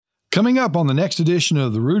Coming up on the next edition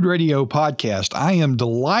of the Rude Radio Podcast, I am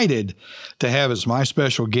delighted to have as my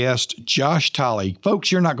special guest, Josh Tolley. Folks,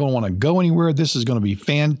 you're not going to want to go anywhere. This is going to be a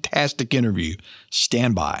fantastic interview.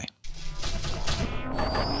 Stand by.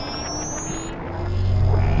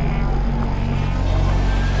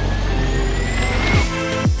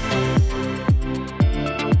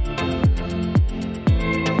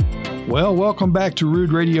 Well, welcome back to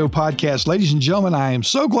Rude Radio Podcast. Ladies and gentlemen, I am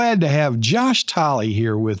so glad to have Josh Tolley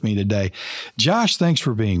here with me today. Josh, thanks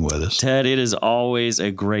for being with us. Ted, it is always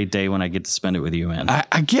a great day when I get to spend it with you, man.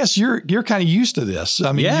 I guess you're kind of used to this.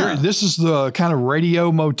 I mean, this is the kind of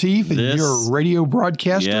radio motif, and you're a radio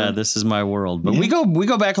broadcaster. Yeah, this is my world. But we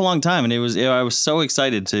go back a long time, and I was so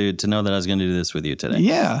excited to know that I was going to do this with you today.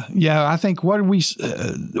 Yeah. I think how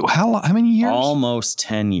many years? Almost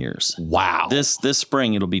 10 years. Wow. This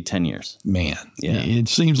spring it'll be 10 years. Man, it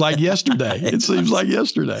seems like yesterday. It seems like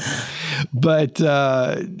yesterday. But,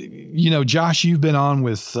 Josh, you've been on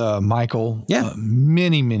with Michael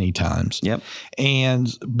many, many times. Yep.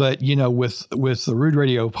 But with the Rude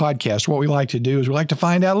Radio Podcast, what we like to do is we like to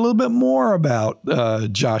find out a little bit more about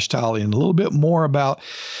Josh Tolley and a little bit more about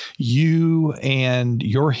you and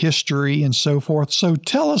your history and so forth. So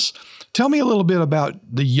tell me a little bit about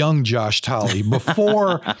the young Josh Tolley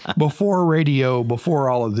before radio, before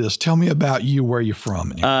all of this. Tell me about you, where you're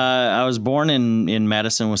from. I was born in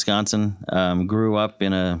Madison, Wisconsin. Grew up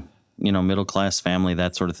in a middle-class family,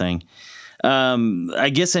 that sort of thing. I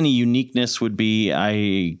guess any uniqueness would be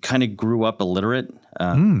I kind of grew up illiterate.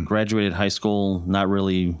 Graduated high school, not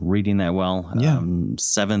really reading that well.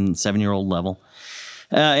 7-year-old level.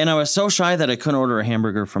 And I was so shy that I couldn't order a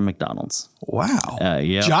hamburger from McDonald's. Wow.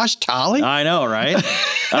 Yeah. Josh Tolley? I know, right?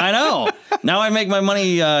 I know. Now I make my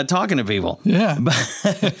money talking to people. Yeah.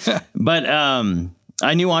 But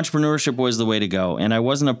I knew entrepreneurship was the way to go. And I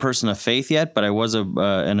wasn't a person of faith yet, but I was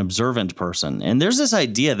an observant person. And there's this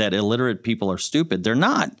idea that illiterate people are stupid. They're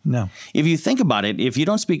not. No. If you think about it, if you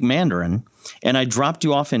don't speak Mandarin and I dropped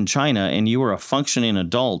you off in China and you were a functioning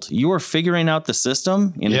adult, you were figuring out the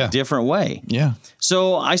system in a different way. Yeah.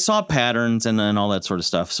 So I saw patterns and all that sort of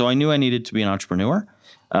stuff. So I knew I needed to be an entrepreneur.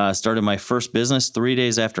 Started my first business 3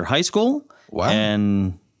 days after high school. Wow.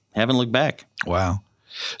 And haven't looked back. Wow.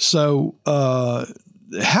 So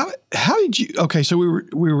how did you? Okay, so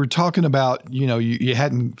we were talking about you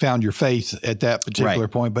hadn't found your faith at that particular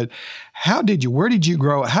point, but where did you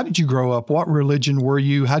grow up? How did you grow up? What religion were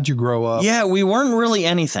you? How'd you grow up? Yeah, we weren't really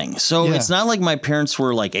anything. So it's not like my parents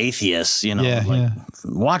were like atheists,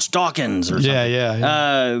 watch Dawkins or something.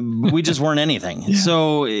 Yeah. We just weren't anything. Yeah.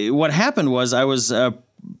 So what happened was I was a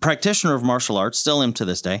practitioner of martial arts, still am to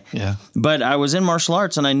this day. Yeah. But I was in martial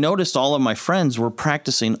arts and I noticed all of my friends were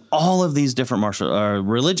practicing all of these different martial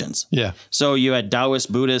religions. Yeah. So you had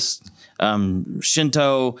Taoist, Buddhist,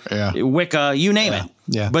 Shinto, Wicca, you name it.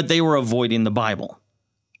 Yeah. But they were avoiding the Bible.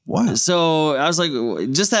 Wow. So I was like,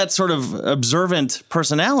 just that sort of observant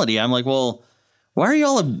personality. I'm like, well, why are you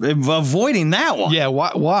all avoiding that one? Yeah,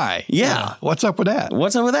 why? Yeah. What's up with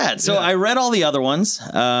that? So I read all the other ones.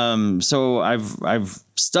 So I've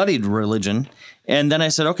studied religion. And then I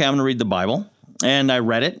said, okay, I'm going to read the Bible. And I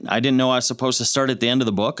read it. I didn't know I was supposed to start at the end of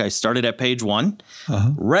the book. I started at page 1,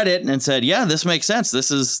 read it, and said, yeah, this makes sense.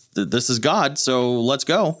 This is God, so let's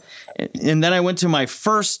go. And then I went to my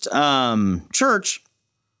first church,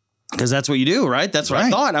 because that's what you do, right? That's what I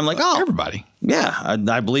thought. I'm like, everybody. Yeah,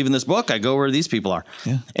 I believe in this book. I go where these people are.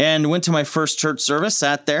 Yeah. And went to my first church service,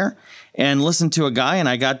 sat there, and listened to a guy, and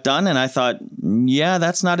I got done, and I thought, yeah,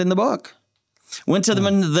 that's not in the book. Went to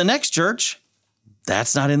the next church.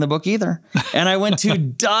 That's not in the book either. And I went to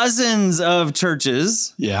dozens of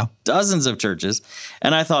churches. Yeah. Dozens of churches.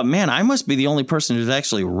 And I thought, man, I must be the only person who's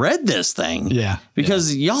actually read this thing. Yeah.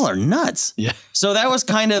 Because y'all are nuts. Yeah. So that was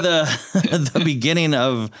kind of the beginning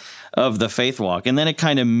of the faith walk. And then it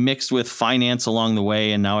kind of mixed with finance along the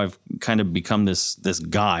way. And now I've kind of become this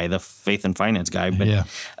guy, the faith and finance guy. But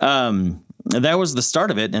that was the start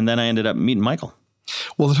of it. And then I ended up meeting Michael.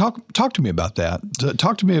 Well, talk to me about that.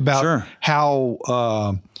 Talk to me about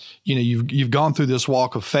how you've gone through this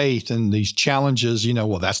walk of faith and these challenges.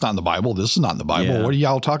 Well, that's not in the Bible. This is not in the Bible. Yeah. What are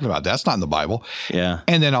y'all talking about? That's not in the Bible. Yeah.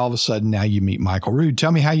 And then all of a sudden, now you meet Michael Rood.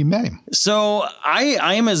 Tell me how you met him. So I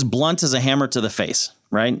am as blunt as a hammer to the face,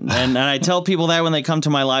 right? And I tell people that when they come to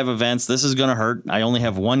my live events, this is going to hurt. I only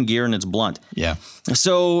have one gear and it's blunt. Yeah.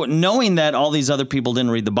 So knowing that all these other people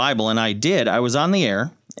didn't read the Bible, and I did, I was on the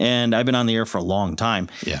air. And I've been on the air for a long time.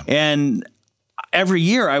 Yeah. And every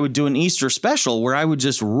year I would do an Easter special where I would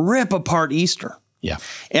just rip apart Easter. Yeah.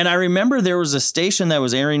 And I remember there was a station that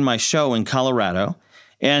was airing my show in Colorado.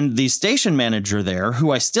 And the station manager there,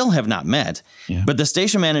 who I still have not met, but the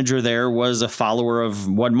station manager there was a follower of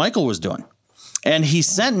what Michael was doing. And he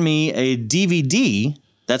sent me a DVD.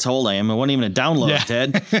 That's how old I am. It wasn't even a download,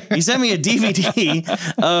 Ted. He sent me a DVD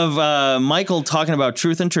of Michael talking about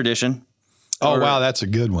truth and tradition. Oh, wow. That's a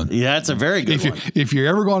good one. Yeah, that's a very good one. If you're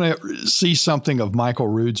ever going to see something of Michael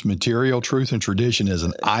Rood's material, Truth and Tradition is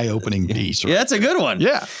an eye-opening piece. Right? Yeah, that's a good one.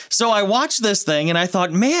 Yeah. So I watched this thing and I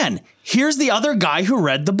thought, man, here's the other guy who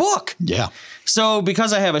read the book. Yeah. So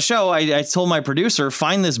because I have a show, I told my producer,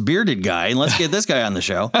 find this bearded guy and let's get this guy on the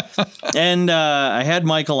show. And I had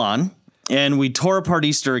Michael on. And we tore apart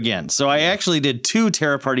Easter again. So I actually did 2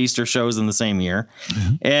 tear apart Easter shows in the same year.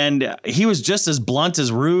 Mm-hmm. And he was just as blunt,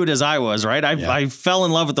 as rude as I was, right? I fell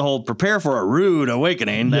in love with the whole prepare for a rude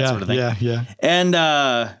awakening, that sort of thing. Yeah. And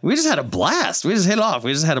we just had a blast. We just hit it off.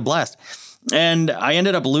 We just had a blast. And I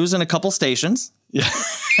ended up losing a couple stations. Yeah.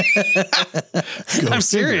 I'm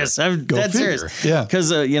serious. I'm dead serious. Yeah.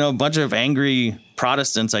 Because, a bunch of angry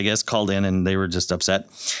Protestants, I guess, called in and they were just upset.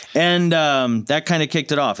 And that kind of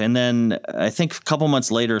kicked it off. And then I think a couple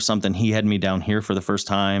months later or something, he had me down here for the first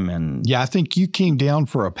time. And yeah, I think you came down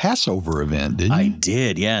for a Passover event, didn't you? I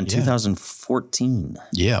did. Yeah. In 2014.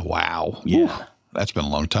 Yeah. Wow. Yeah. Ooh, that's been a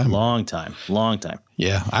long time. Long time.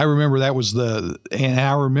 Yeah. I remember that was and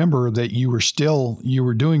I remember that you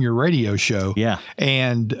were doing your radio show. Yeah.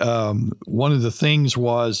 And one of the things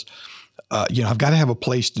was, I've got to have a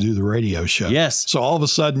place to do the radio show. Yes. So all of a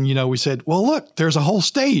sudden, we said, well, look, there's a whole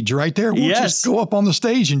stage right there. We'll just go up on the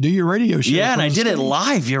stage and do your radio show. Yeah, and I did it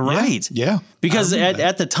live. You're right. Yeah. Because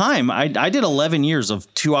at the time, I did 11 years of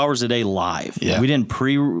 2 hours a day live. Yeah. We didn't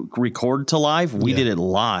pre-record to live. We did it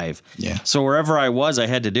live. Yeah. So wherever I was, I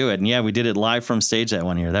had to do it. And we did it live from stage that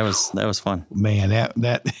one year. That was fun. Man,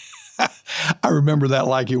 that I remember that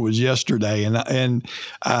like it was yesterday. And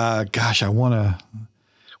gosh,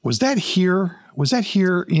 Was that here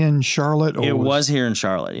in Charlotte? Or it was here in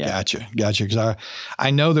Charlotte, yeah. Gotcha. Because I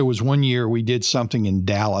know there was one year we did something in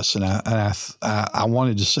Dallas, and I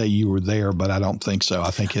wanted to say you were there, but I don't think so. I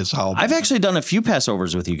think it's all. I've actually done a few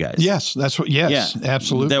Passovers with you guys. Yes, that's what. Yes, yeah.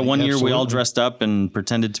 Absolutely. That one year we all dressed up and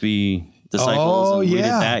pretended to be disciples. Oh, and we yeah,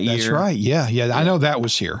 did that year. That's right. Yeah. I know that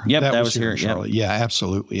was here. Yep, that was here in Charlotte. Yeah,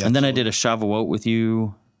 absolutely. And then I did a Shavuot with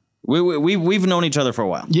you. We've known each other for a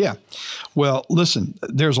while. Yeah. Well, listen,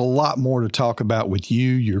 there's a lot more to talk about with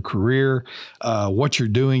you, your career, what you're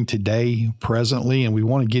doing today, presently, and we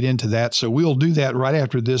want to get into that. So we'll do that right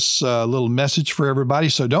after this little message for everybody.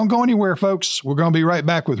 So don't go anywhere, folks. We're going to be right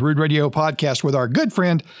back with Rood Radio Podcast with our good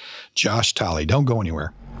friend, Josh Tolley. Don't go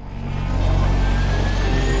anywhere.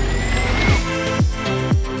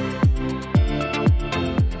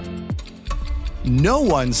 No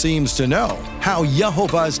one seems to know how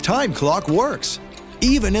Yehovah's time clock works,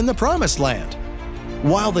 even in the Promised Land.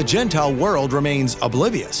 While the Gentile world remains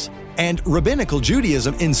oblivious, and Rabbinical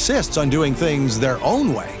Judaism insists on doing things their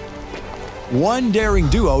own way, one daring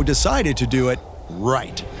duo decided to do it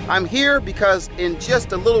right. I'm here because in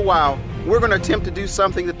just a little while, we're going to attempt to do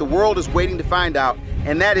something that the world is waiting to find out,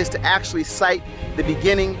 and that is to actually cite the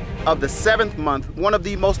beginning of the 7th month, one of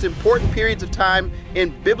the most important periods of time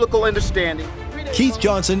in biblical understanding. Keith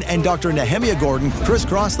Johnson and Dr. Nehemiah Gordon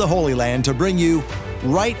crisscross the Holy Land to bring you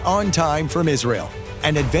Right on Time from Israel,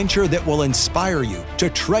 an adventure that will inspire you to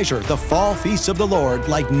treasure the fall feasts of the Lord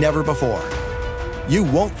like never before. You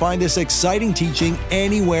won't find this exciting teaching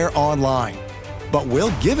anywhere online, but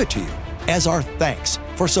we'll give it to you as our thanks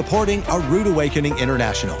for supporting A Rood Awakening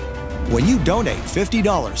International. When you donate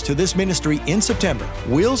 $50 to this ministry in September,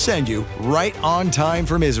 we'll send you Right on Time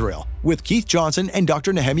from Israel with Keith Johnson and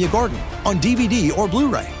Dr. Nehemiah Gordon on DVD or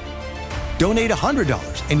Blu-ray. Donate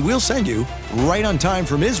 $100 and we'll send you Right on Time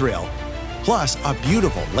from Israel, plus a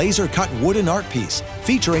beautiful laser-cut wooden art piece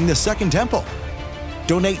featuring the Second Temple.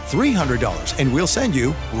 Donate $300 and we'll send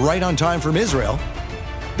you Right on Time from Israel,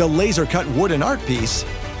 the laser-cut wooden art piece,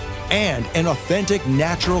 and an authentic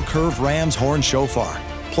natural curved ram's horn shofar,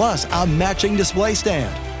 plus a matching display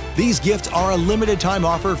stand. These gifts are a limited time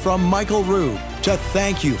offer from Michael Rood to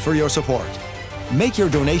thank you for your support. Make your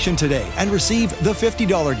donation today and receive the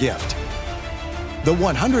 $50 gift, the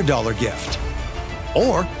 $100 gift,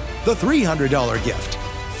 or the $300 gift.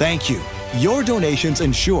 Thank you. Your donations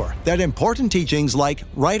ensure that important teachings like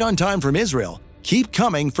Right on Time from Israel keep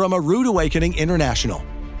coming from A Rood Awakening International.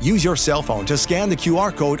 Use your cell phone to scan the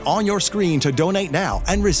QR code on your screen to donate now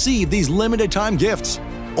and receive these limited time gifts.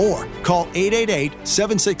 Or call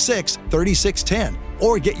 888-766-3610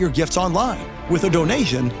 or get your gifts online with a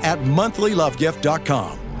donation at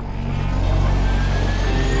monthlylovegift.com.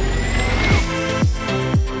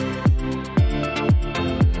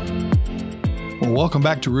 Welcome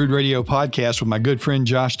back to Rude Radio Podcast with my good friend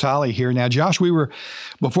Josh Tolley here. Now, Josh,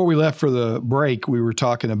 before we left for the break, we were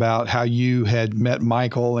talking about how you had met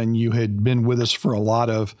Michael and you had been with us for a lot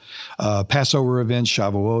of Passover events,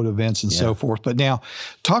 Shavuot events, and so forth. But now,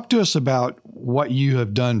 talk to us about what you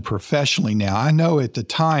have done professionally now. I know at the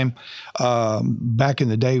time, back in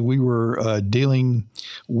the day, we were dealing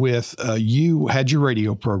with, you had your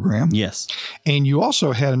radio program. Yes. And you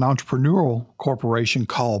also had an entrepreneurial corporation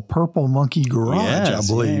called Purple Monkey Garage, I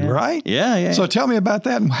believe, right? Yeah. So tell me about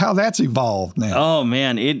that and how that's evolved now. Oh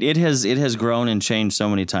man, it has grown and changed so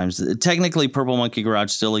many times. Technically, Purple Monkey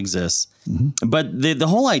Garage still exists, but the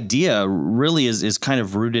whole idea really is kind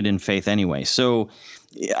of rooted in faith anyway. So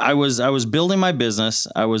I was building my business,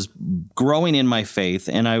 I was growing in my faith,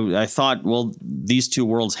 and I thought, well, these two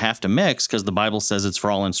worlds have to mix because the Bible says it's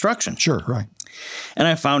for all instruction. Sure, right. And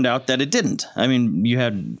I found out that it didn't. I mean, you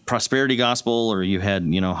had prosperity gospel or you had,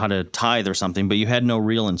 how to tithe or something, but you had no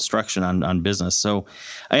real instruction on business. So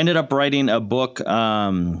I ended up writing a book,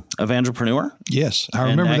 Evangelpreneur. Yes, I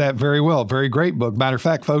remember that very well. Very great book. Matter of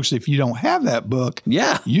fact, folks, if you don't have that book,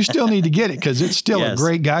 you still need to get it because it's still a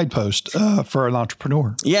great guidepost for an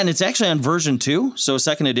entrepreneur. Yeah, and it's actually on version 2, so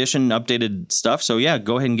second edition, updated stuff. So yeah,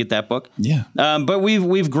 go ahead and get that book. Yeah. But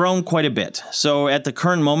we've grown quite a bit. So at the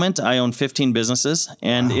current moment, I own 15 businesses,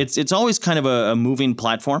 and it's always kind of a moving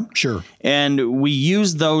platform. Sure. And we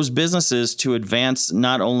use those businesses to advance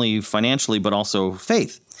not only financially, but also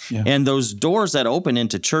faith. Yeah. And those doors that open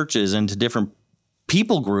into churches and to different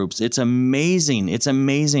people groups, it's amazing. It's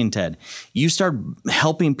amazing, Ted. You start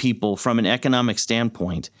helping people from an economic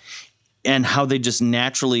standpoint and how they just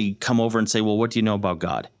naturally come over and say, well, what do you know about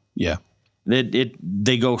God? Yeah.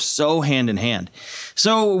 They go so hand in hand.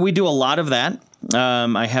 So we do a lot of that.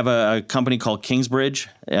 I have a company called Kingsbridge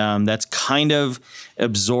that's kind of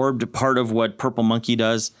absorbed part of what Purple Monkey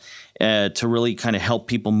does to really kind of help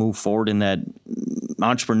people move forward in that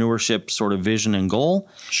entrepreneurship sort of vision and goal.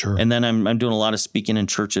 Sure. And then I'm doing a lot of speaking in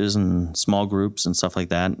churches and small groups and stuff like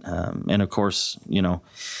that. And of course,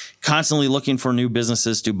 constantly looking for new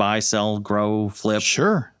businesses to buy, sell, grow, flip.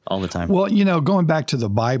 Sure. All the time. Well, going back to the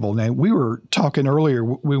Bible, now we were talking earlier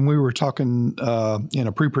when we were talking in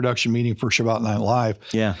a pre-production meeting for Shabbat Night Live.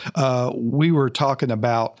 Yeah. We were talking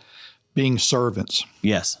about being servants.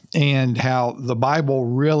 Yes. And how the Bible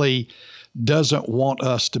really doesn't want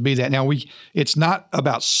us to be that. Now, it's not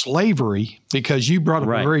about slavery because you brought up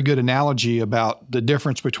a very good analogy about the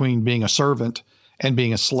difference between being a servant and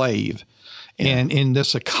being a slave. Yeah. And in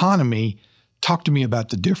this economy, talk to me about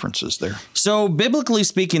the differences there. So biblically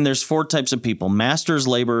speaking, there's 4 types of people: masters,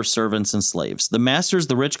 laborers, servants, and slaves. The master's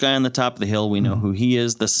the rich guy on the top of the hill. We know who he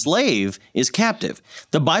is. The slave is captive.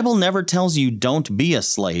 The Bible never tells you don't be a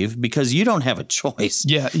slave because you don't have a choice.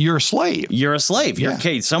 Yeah, you're a slave. You're a slave. You're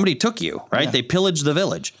okay. Somebody took you, right? Yeah. They pillaged the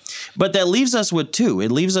village. But that leaves us with 2.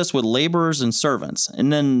 It leaves us with laborers and servants.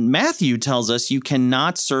 And then Matthew tells us you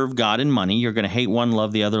cannot serve God and money. You're going to hate one,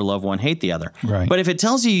 love the other, love one, hate the other. Right. But if it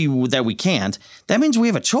tells you that we can't, that means we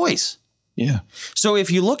have a choice. Yeah. So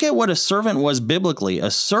if you look at what a servant was biblically,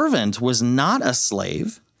 a servant was not a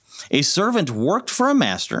slave. A servant worked for a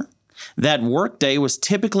master. That work day was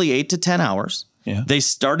typically 8 to 10 hours. Yeah. They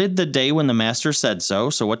started the day when the master said so.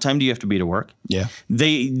 So what time do you have to be to work? Yeah.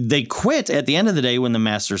 They quit at the end of the day when the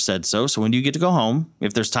master said so. So when do you get to go home?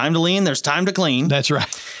 If there's time to lean, there's time to clean. That's right.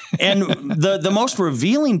 And the most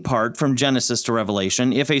revealing part from Genesis to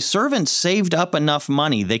Revelation, if a servant saved up enough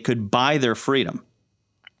money, they could buy their freedom.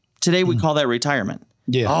 Today we call that retirement.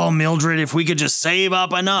 Yeah. Oh, Mildred, if we could just save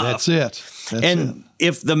up enough. That's it.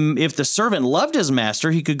 If the servant loved his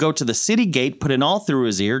master, he could go to the city gate, put it all through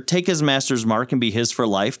his ear, take his master's mark, and be his for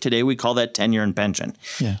life. Today we call that tenure and pension.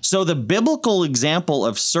 Yeah. So the biblical example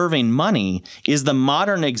of serving money is the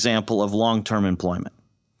modern example of long-term employment.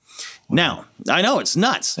 Now, I know it's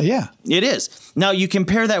nuts. Yeah. It is. Now, you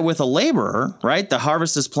compare that with a laborer, right? The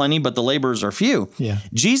harvest is plenty, but the laborers are few. Yeah.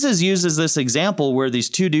 Jesus uses this example where these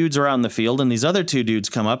 2 dudes are out in the field and these other 2 dudes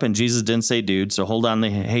come up, and Jesus didn't say dude, so hold on the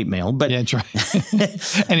hate mail. But yeah, that's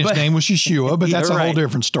right. And his name was Yeshua, but that's a whole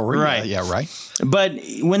different story. Right. Yeah, right. But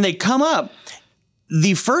when they come up,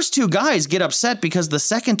 the first 2 guys get upset because the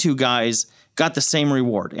second 2 guys got the same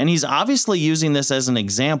reward. And he's obviously using this as an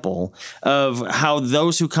example of how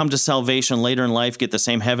those who come to salvation later in life get the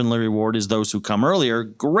same heavenly reward as those who come earlier.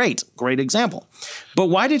 Great example. But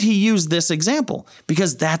why did he use this example?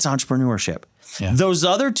 Because that's entrepreneurship. Yeah. Those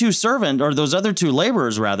other 2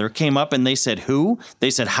 laborers rather came up and they said who, they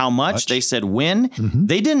said how much, they said when. Mm-hmm.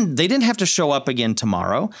 They didn't have to show up again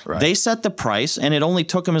tomorrow. Right. They set the price, and it only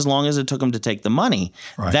took them as long as it took them to take the money.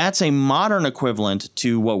 Right. That's a modern equivalent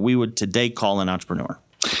to what we would today call an entrepreneur.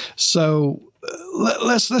 So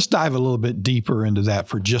let's dive a little bit deeper into that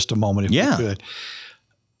for just a moment, if we could.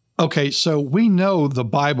 Okay, so we know the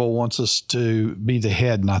Bible wants us to be the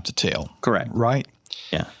head, not the tail. Correct. Right?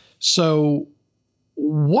 Yeah. So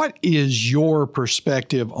what is your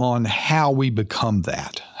perspective on how we become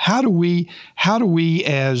that? How do we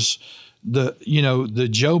as the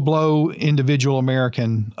Joe Blow individual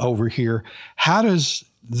American over here, how does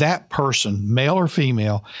that person, male or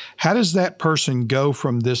female, how does that person go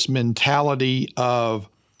from this mentality of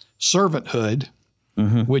servanthood,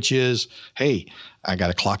 which is, hey, I got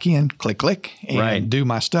to clock in, click, and do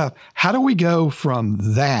my stuff. How do we go from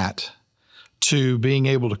that to being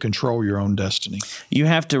able to control your own destiny? You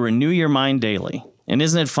have to renew your mind daily. And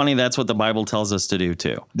isn't it funny? That's what the Bible tells us to do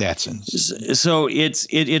too. So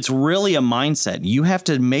it's really a mindset. You have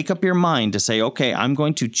to make up your mind to say, okay, I'm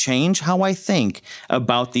going to change how I think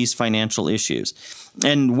about these financial issues,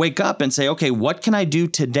 and wake up and say, okay, what can I do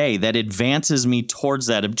today that advances me towards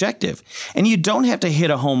that objective? And you don't have to hit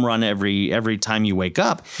a home run every time you wake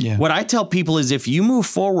up. Yeah. What I tell people is if you move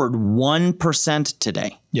forward 1%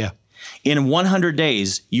 today, in 100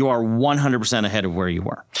 days, you are 100% ahead of where you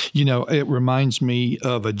were. It reminds me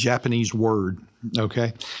of a Japanese word,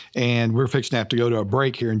 okay? And we're fixing to have to go to a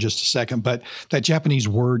break here in just a second, but that Japanese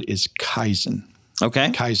word is kaizen. Okay.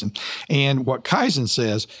 Kaizen. And what kaizen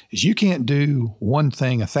says is you can't do one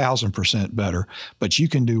thing 1,000% better, but you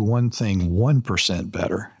can do one thing 1%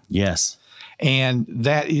 better. Yes. And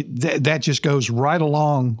that just goes right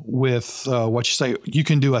along with what you say. You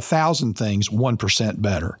can do 1,000 things 1%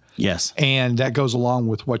 better. Yes. And that goes along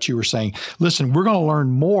with what you were saying. Listen, we're going to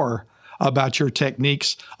learn more about your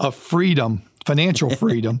techniques of freedom, financial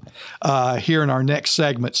freedom, here in our next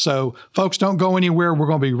segment. So, folks, don't go anywhere. We're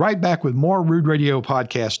going to be right back with more Rude Radio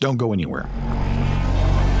Podcast. Don't go anywhere.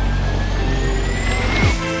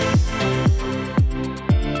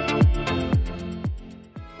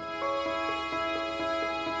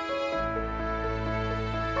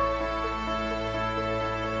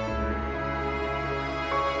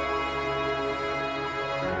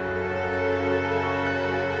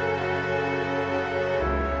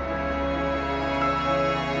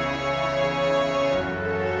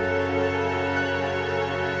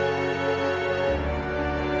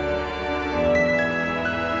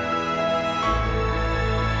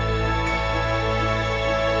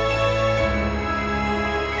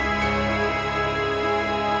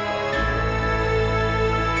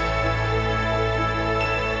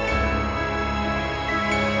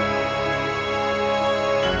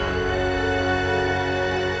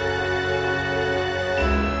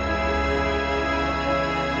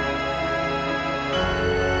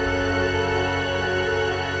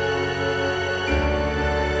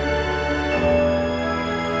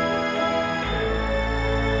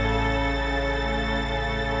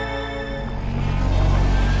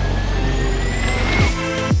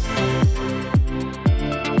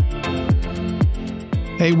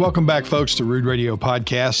 Hey, welcome back, folks, to Rude Radio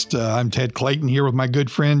Podcast. I'm Ted Clayton here with my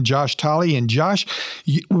good friend Josh Tolley. And Josh,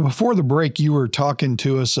 before the break, you were talking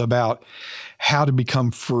to us about how to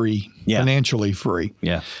become free, financially free.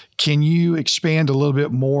 Yeah. Can you expand a little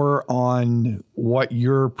bit more on what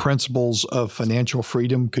your principles of financial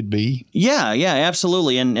freedom could be? Yeah,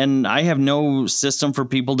 absolutely. And I have no system for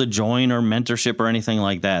people to join or mentorship or anything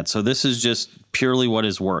like that. So this is just purely what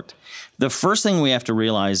has worked. The first thing we have to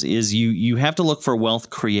realize is you have to look for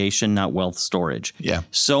wealth creation, not wealth storage. Yeah.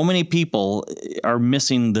 So many people are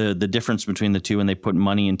missing the difference between the two, and they put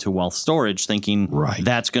money into wealth storage thinking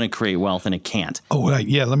that's going to create wealth, and it can't. Oh, right.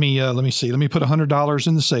 Yeah. Let me see. Let me put $100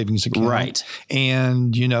 in the savings account. Right.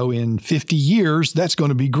 And, in 50 years, that's going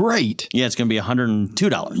to be great. Yeah. It's going to be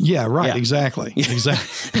 $102. Yeah. Right. Yeah. Exactly.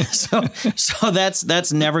 Exactly. So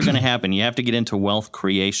that's never going to happen. You have to get into wealth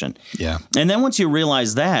creation. Yeah. And then once you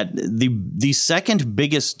realize that, the second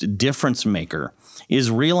biggest difference maker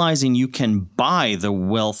is realizing you can buy the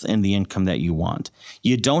wealth and the income that you want.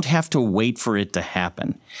 You don't have to wait for it to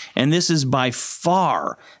happen. And this is by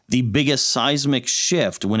far the biggest seismic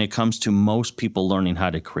shift when it comes to most people learning how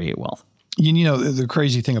to create wealth. The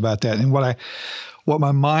crazy thing about that, and what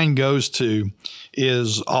my mind goes to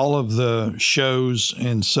is all of the shows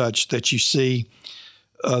and such that you see,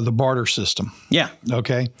 the barter system. Yeah.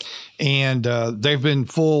 Okay. And they've been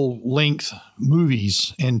full length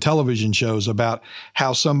movies and television shows about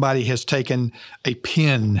how somebody has taken a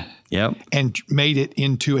pen Yep. and made it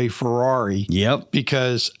into a Ferrari. Yep.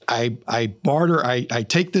 Because I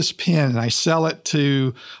take this pen and I sell it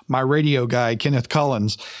to my radio guy, Kenneth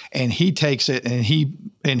Collins, and he takes it and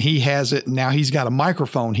he has it. And now he's got a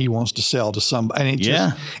microphone he wants to sell to somebody.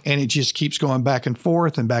 And it just keeps going back and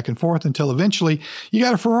forth until eventually you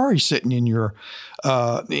got a Ferrari sitting in your,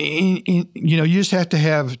 you just have to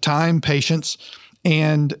have time, patience,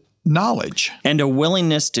 and knowledge. And a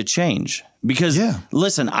willingness to change. Because,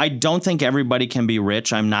 listen, I don't think everybody can be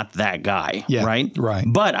rich. I'm not that guy, right? Right.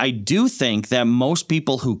 But I do think that most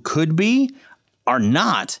people who could be are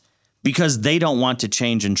not because they don't want to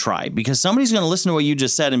change and try. Because somebody's going to listen to what you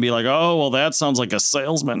just said and be like, oh, well, that sounds like a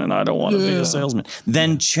salesman and I don't want to be a salesman.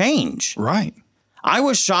 Then change. Right. I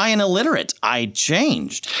was shy and illiterate. I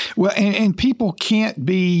changed. Well, and people can't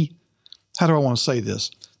be, how do I want to say this?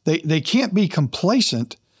 They can't be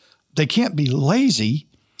complacent. They can't be lazy.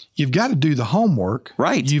 You've got to do the homework.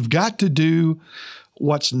 Right. You've got to do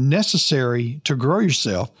what's necessary to grow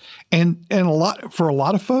yourself. And for a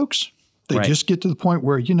lot of folks, they just get to the point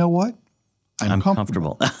where, you know what? I'm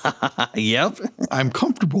comfortable. Yep. I'm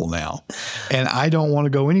comfortable now. And I don't want to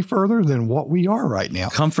go any further than what we are right now.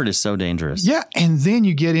 Comfort is so dangerous. Yeah. And then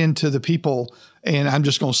you get into the people, and I'm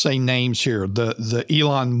just going to say names here, the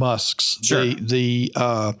Elon Musks,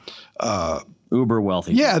 the uber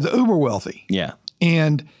wealthy. Yeah, the uber wealthy. Yeah.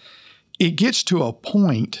 And it gets to a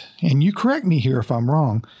point, and you correct me here if I'm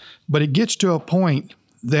wrong, but it gets to a point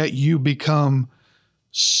that you become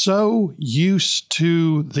so used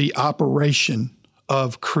to the operation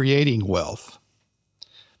of creating wealth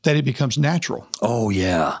that it becomes natural. Oh,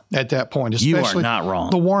 yeah. At that point, especially you are not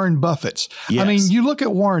wrong. The Warren Buffetts. Yes. I mean, you look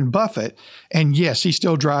at Warren Buffett, and yes, he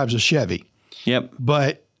still drives a Chevy. Yep.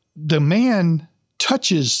 But the man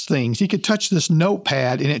touches things. He could touch this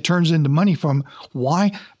notepad and it turns into money from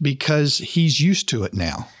why? Because he's used to it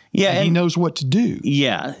now. Yeah. And he knows what to do.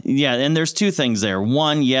 Yeah. Yeah. And there's two things there.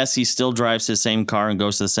 One, yes, he still drives his same car and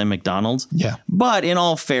goes to the same McDonald's. Yeah. But in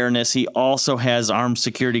all fairness, he also has armed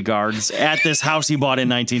security guards at this house he bought in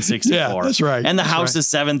 1964. Yeah, that's right. And the house is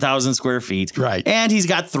 7,000 square feet. Right. And he's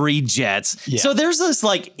got 3 jets. Yeah. So there's this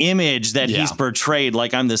like image that he's portrayed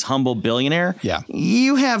like I'm this humble billionaire. Yeah.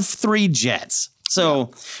 You have 3 jets.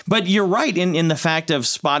 So, but you're right in the fact of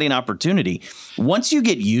spotting opportunity. Once you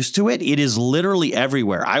get used to it, it is literally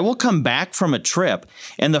everywhere. I will come back from a trip,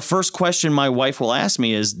 and the first question my wife will ask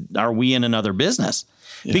me is, are we in another business?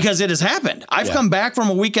 Yeah. Because it has happened. I've come back from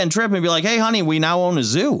a weekend trip and be like, hey, honey, we now own a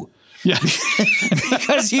zoo. Yeah.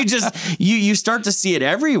 Because you start to see it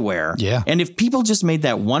everywhere. Yeah. And if people just made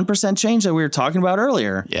that 1% change that we were talking about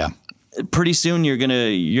earlier. Yeah. Pretty soon you're gonna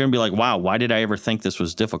be like, wow, why did I ever think this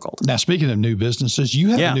was difficult? Now, speaking of new businesses, you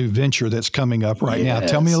have a new venture that's coming up right now.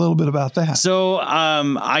 Tell me a little bit about that. So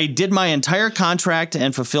I did my entire contract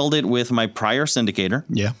and fulfilled it with my prior syndicator.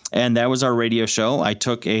 Yeah. And that was our radio show. I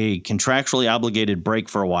took a contractually obligated break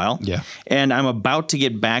for a while. Yeah. And I'm about to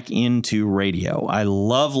get back into radio. I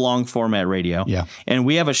love long format radio. Yeah. And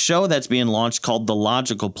we have a show that's being launched called The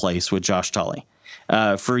Logical Place with Josh Tully.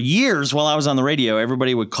 For years, while I was on the radio,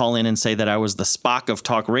 everybody would call in and say that I was the Spock of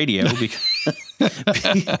talk radio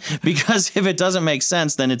because if it doesn't make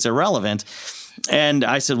sense, then it's irrelevant. And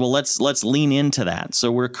I said, well, let's lean into that. So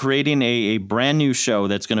we're creating a brand new show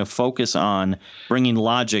that's going to focus on bringing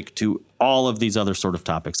logic to all of these other sort of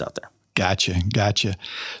topics out there. Gotcha.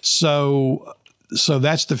 So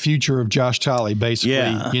that's the future of Josh Tully, basically,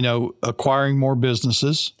 acquiring more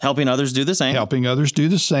businesses. Helping others do the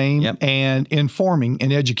same. Yep. And informing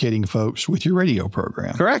and educating folks with your radio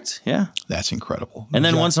program. Correct. Yeah. That's incredible. And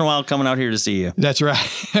then once in a while coming out here to see you. That's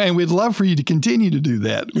right. And we'd love for you to continue to do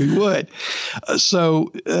that. We would.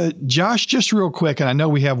 So, Josh, just real quick, and I know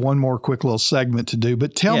we have one more quick little segment to do,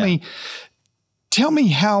 but tell me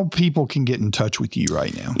how people can get in touch with you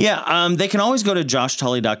right now. Yeah, they can always go to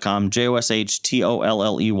joshtully.com,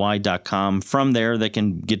 JOSHTOLLEY.com. From there, they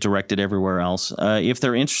can get directed everywhere else. If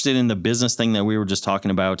they're interested in the business thing that we were just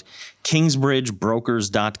talking about,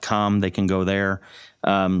 kingsbridgebrokers.com, they can go there,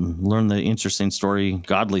 learn the interesting story,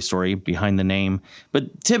 godly story behind the name.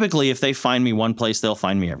 But typically, if they find me one place, they'll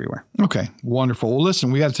find me everywhere. Okay, wonderful. Well,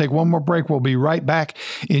 listen, we got to take one more break. We'll be right back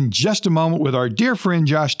in just a moment with our dear friend,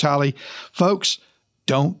 Josh Tully. Folks,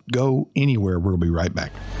 don't go anywhere. We'll be right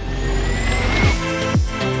back.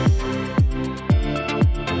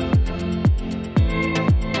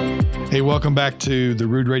 Hey, welcome back to the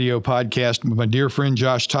Rude Radio Podcast with my dear friend,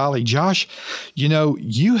 Josh Tully. Josh,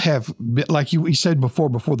 you have been, like we said before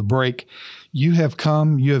the break, you have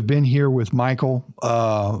been here with Michael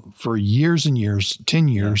for years and years, 10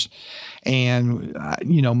 years. And,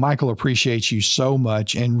 Michael appreciates you so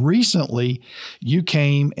much. And recently you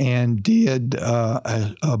came and did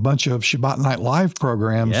a bunch of Shabbat Night Live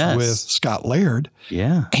programs with Scott Laird.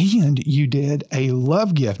 Yeah. And you did a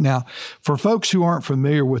love gift. Now, for folks who aren't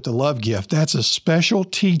familiar with the love gift, that's a special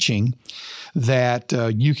teaching that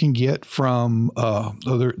you can get from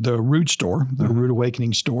the Rood store, the Rood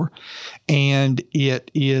Awakening store. And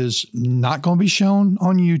it is not going to be shown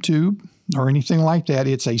on YouTube or anything like that.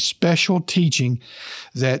 It's a special teaching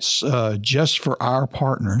that's just for our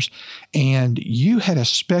partners. And you had a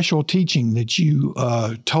special teaching that you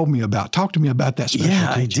told me about. Talk to me about that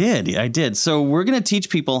special teaching. I did. So we're going to teach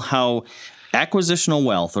people how acquisitional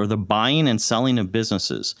wealth, or the buying and selling of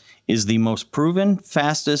businesses, is the most proven,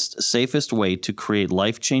 fastest, safest way to create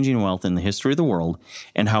life-changing wealth in the history of the world,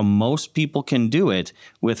 and how most people can do it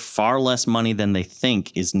with far less money than they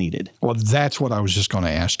think is needed. Well, that's what I was just going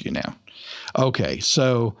to ask you now. Okay,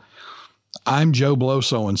 so I'm Joe Blow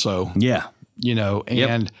so-and-so. Yeah.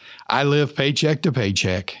 And I live paycheck to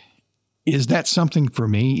paycheck. Is that something for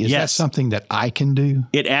me? Is that something that I can do?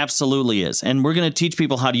 It absolutely is. And we're going to teach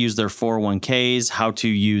people how to use their 401ks, how to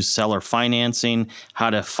use seller financing,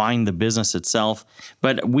 how to find the business itself.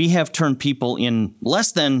 But we have turned people in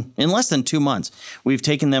less than 2 months. We've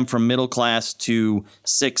taken them from middle class to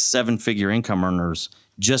 6-7-figure income earners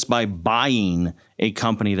just by buying a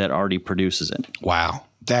company that already produces it. Wow.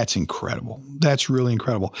 That's incredible. That's really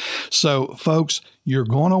incredible. So, folks, you're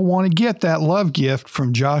going to want to get that love gift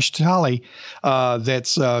from Josh Talley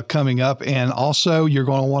that's coming up. And also, you're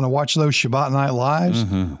going to want to watch those Shabbat Night Lives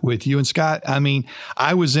with you and Scott. I mean,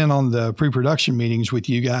 I was in on the pre-production meetings with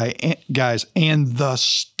you guys, and the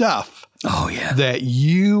stuff that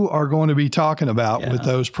you are going to be talking about with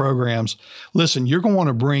those programs. Listen, you're going to want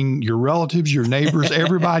to bring your relatives, your neighbors,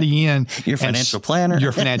 everybody in. Your financial planner.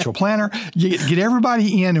 Get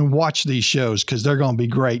everybody in and watch these shows because they're going to be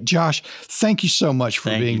great. Josh, thank you so much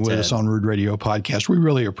for being with us on Rood Radio Podcast. We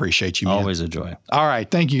really appreciate you, man. Always a joy. All right.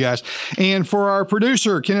 Thank you, guys. And for our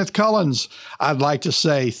producer, Kenneth Cullins, I'd like to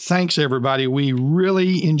say thanks, everybody. We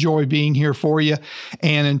really enjoy being here for you.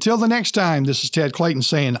 And until the next time, this is Ted Clayton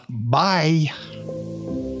saying bye.